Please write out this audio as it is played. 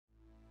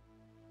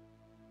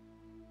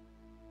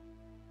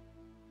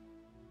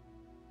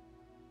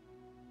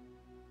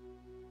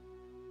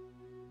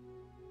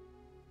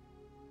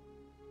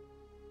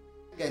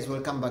Guys,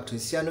 welcome back to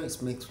this channel.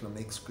 It's Max from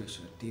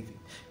MEXCREATIONTV.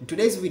 In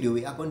today's video,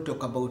 we are going to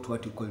talk about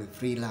what we call a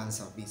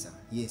freelancer visa.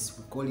 Yes,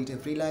 we call it a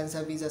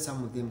freelancer visa.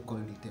 Some of them call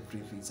it a free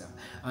visa.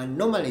 And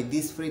normally,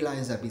 this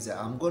freelancer visa,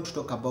 I'm going to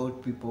talk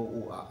about people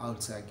who are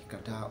outside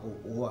Qatar or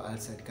who are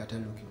outside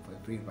Qatar looking for a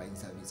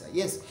freelancer visa.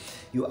 Yes,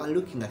 you are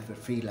looking at the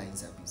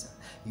freelancer visa.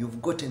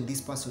 You've gotten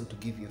this person to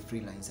give you a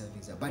freelancer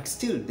visa, but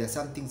still, there are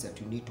some things that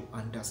you need to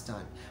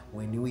understand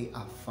when we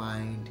are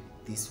find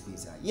this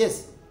visa.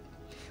 Yes.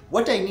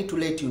 What I need to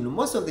let you know,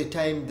 most of the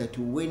time that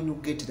when you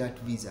get that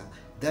visa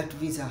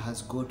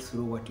has gone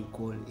through what you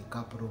call a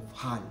couple of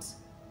hands.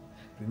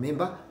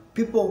 Remember,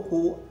 people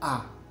who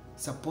are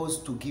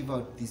supposed to give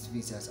out these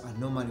visas are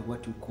normally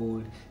what we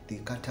call the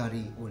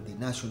Qatari or the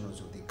nationals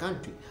of the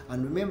country.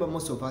 And remember,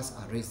 most of us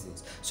are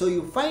residents. So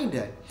you find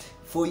that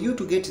for you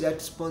to get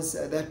that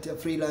sponsor, that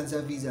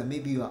freelancer visa,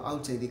 maybe you are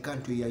outside the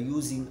country, you are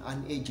using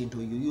an agent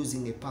or you're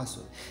using a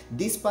person.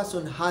 This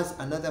person has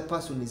another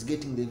person is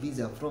getting the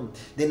visa from,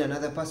 then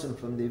another person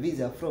from the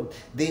visa from,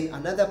 then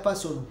another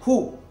person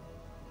who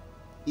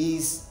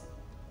is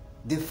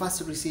the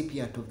first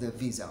recipient of the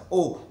visa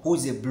or who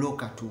is a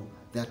blocker to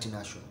that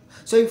national.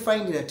 So you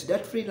find that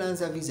that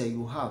freelancer visa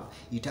you have,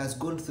 it has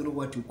gone through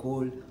what you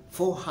call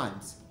four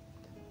hands,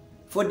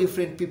 four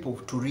different people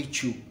to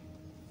reach you.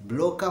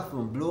 Blocker,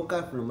 from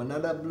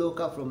another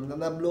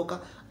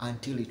blocker,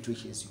 until it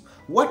reaches you.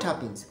 What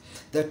happens?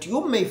 That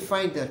you may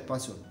find that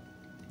person.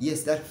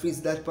 Yes, that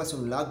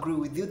person will agree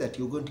with you that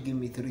you're going to give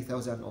me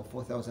 3,000 or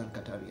 4,000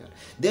 Qatarian.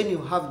 Then you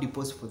have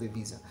deposit for the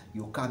visa.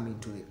 You come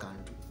into the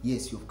country.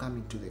 Yes, you've come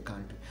into the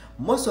country.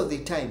 Most of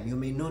the time, you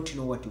may not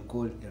know what you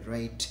call a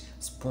right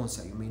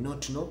sponsor. You may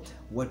not know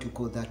what you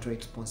call that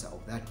right sponsor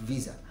of that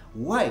visa.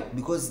 Why?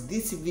 Because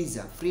this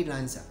visa,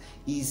 freelancer,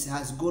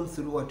 has gone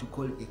through what you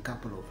call a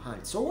couple of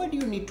hands. So what do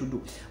you need to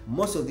do?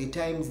 Most of the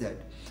times that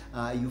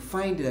you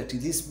find that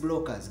these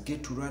blockers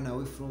get to run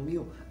away from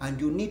you,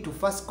 and you need to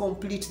first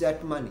complete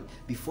that money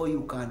before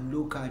you can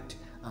look at,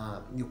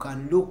 you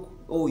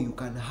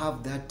can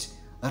have that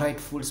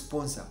rightful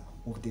sponsor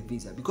of the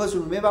visa. Because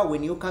remember,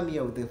 when you come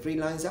here with the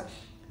freelancer,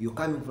 you're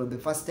coming from the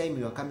first time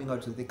you are coming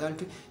out of the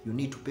country, you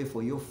need to pay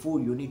for your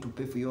food, you need to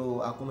pay for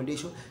your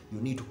accommodation, you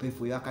need to pay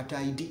for your Qatar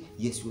ID.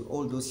 Yes,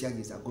 all those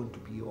charges are going to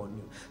be on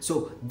you.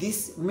 So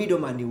this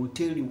middleman will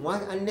tell you,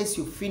 unless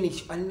you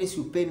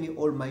pay me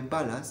all my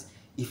balance,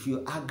 if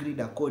you agreed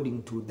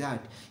according to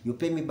that, you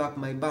pay me back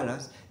my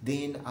balance,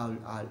 then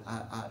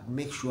I'll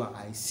make sure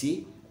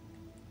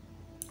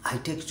I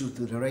take you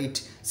to the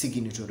right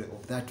signatory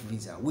of that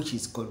visa, which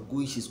is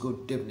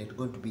definitely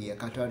going to be a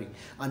Qatari.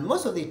 And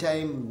most of the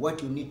time,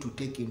 what you need to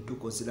take into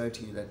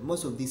consideration is that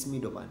most of these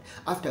middlemen,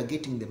 after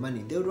getting the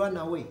money, they'll run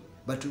away.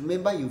 But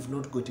remember, you've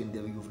not gotten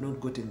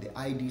the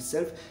ID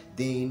itself,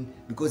 then,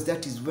 because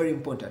that is very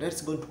important.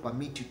 That's going to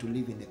permit you to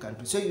live in the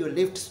country. So you're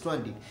left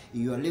stranded.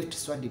 You are left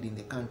stranded in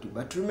the country.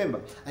 But remember,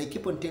 I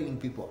keep on telling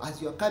people,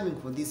 as you are coming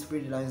for this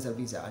freelancer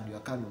visa and you are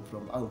coming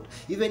from out,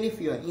 even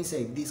if you are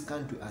inside this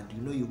country and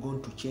you know you're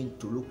going to change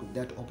to look at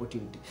that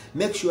opportunity,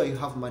 make sure you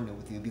have money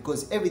with you,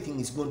 because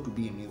everything is going to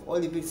be on you.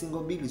 Every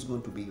single bill is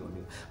going to be on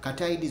you.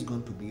 Qatar ID is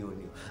going to be on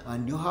you.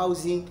 And your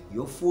housing,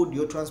 your food,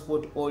 your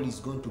transport, all is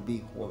going to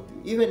be on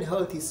you. Even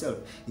health itself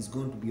is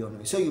going to be on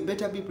you. So you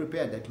better be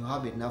prepared that you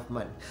have enough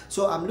money.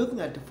 So I'm looking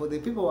at, for the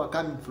people who are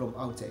coming from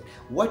outside,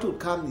 what will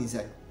come is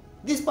that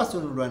this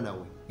person will run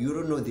away. You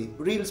don't know the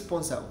real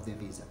sponsor of the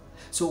visa.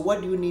 So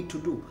what do you need to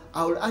do?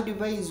 I will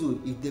advise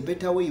you, if the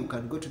better way, you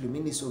can go to the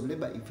Ministry of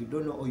Labor. If you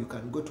don't know, or you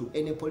can go to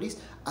any police,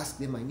 ask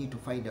them, I need to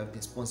find out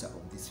the sponsor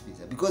of this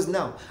visa. Because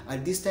now,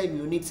 at this time,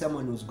 you need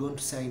someone who's going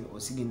to sign or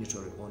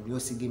signatory on your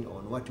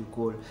on what you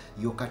call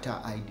your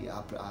Qatar ID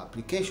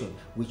application,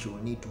 which you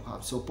will need to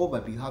have. So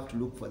probably you have to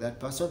look for that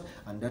person,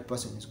 and that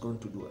person is going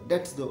to do it.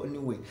 That's the only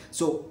way.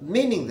 So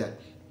meaning that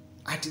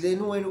at the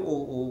end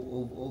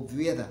of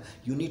the other,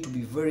 you need to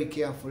be very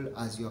careful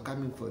as you are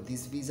coming for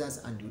these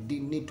visas, and you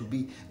need to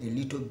be a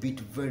little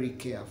bit very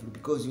careful,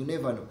 because you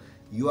never know.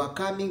 You are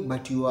coming,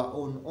 but you are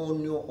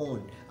on your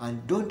own.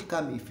 And don't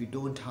come if you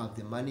don't have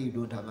the money, you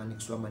don't have an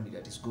extra money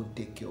that is going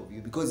to take care of you,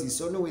 because it's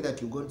the only way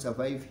that you're going to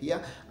survive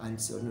here, and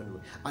it's the only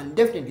way. And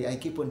definitely, I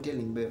keep on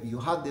telling you, you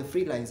have the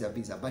freelancer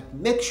visa, but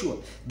make sure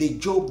the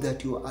job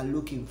that you are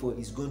looking for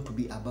is going to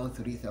be about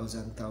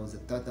 3,000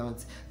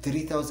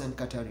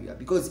 Qatari.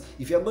 Because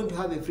if you're going to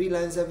have a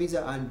freelancer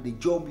visa and the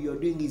job you're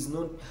doing is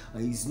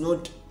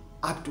not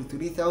up to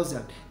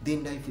 3,000,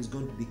 then life is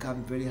going to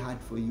become very hard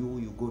for you.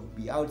 You're going to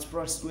be out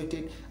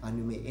frustrated, and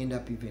you may end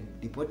up even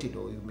deported,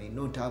 or you may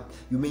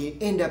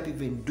end up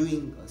even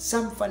doing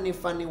some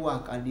funny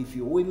work. And if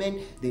you're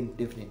women, then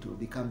definitely it will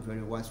become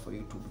very worse for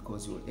you too,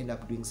 because you'll end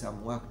up doing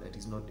some work that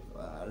is not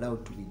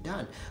allowed to be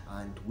done,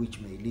 and which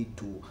may lead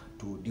to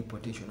to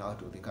deportation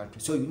out of the country.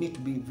 So you need to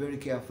be very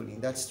careful in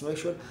that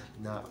situation.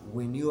 Now,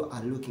 when you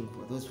are looking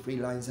for those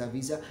freelancer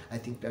visa, I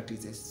think that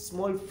is a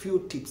small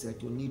few tips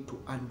that you need to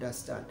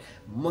understand.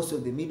 Most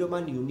of the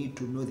middleman, you need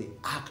to know the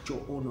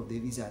actual owner of the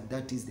visa, and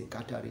that is the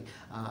Qatari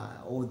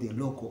or the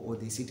local or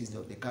the citizen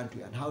of the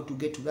country, and how to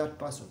get to that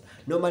person.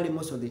 Normally,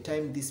 most of the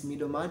time, this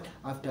middleman,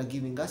 after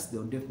giving us,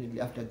 they'll definitely,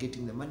 after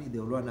getting the money,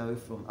 they'll run away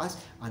from us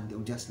and they'll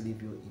just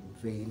leave you in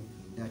vain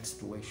in that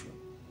situation.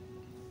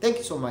 Thank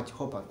you so much.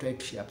 Hope I've tried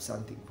to share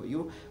something for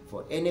you.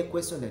 For any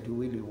question that you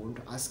really want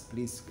to ask,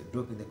 please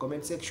drop in the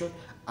comment section.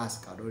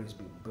 Ask. I'll always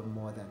be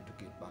more than to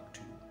get back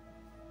to you.